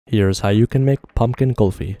Here's how you can make pumpkin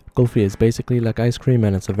kulfi. Kulfi is basically like ice cream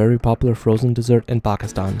and it's a very popular frozen dessert in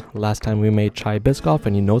Pakistan. Last time we made chai biscoff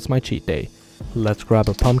and you know it's my cheat day. Let's grab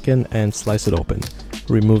a pumpkin and slice it open.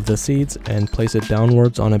 Remove the seeds and place it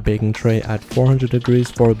downwards on a baking tray at 400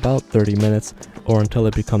 degrees for about 30 minutes or until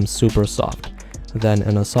it becomes super soft. Then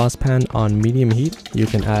in a saucepan on medium heat, you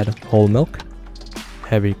can add whole milk,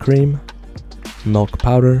 heavy cream, milk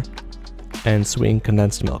powder, and sweetened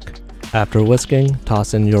condensed milk. After whisking,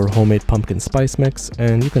 toss in your homemade pumpkin spice mix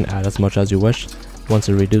and you can add as much as you wish. Once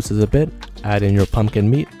it reduces a bit, add in your pumpkin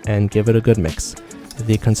meat and give it a good mix.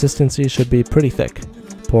 The consistency should be pretty thick.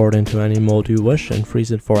 Pour it into any mold you wish and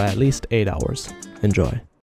freeze it for at least 8 hours. Enjoy.